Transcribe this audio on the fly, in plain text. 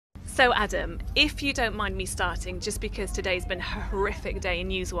So Adam, if you don't mind me starting, just because today's been a horrific day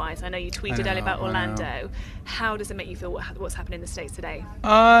news-wise, I know you I tweeted earlier know, about I know. Orlando. How does it make you feel what's happening in the States today?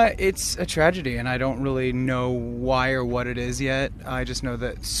 It's a tragedy, and I don't really know why or what it is yet. I just know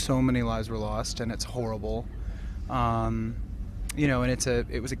that so many lives were lost, and it's horrible. Um, and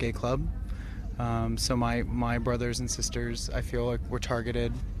it was a gay club. So my brothers and sisters, I feel like, were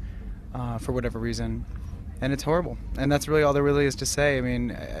targeted for whatever reason, and it's horrible. And that's really all there really is to say. I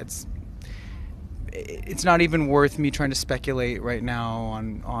mean, it's not even worth me trying to speculate right now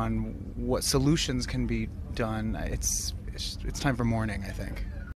on what solutions can be done. It's time for mourning, I think.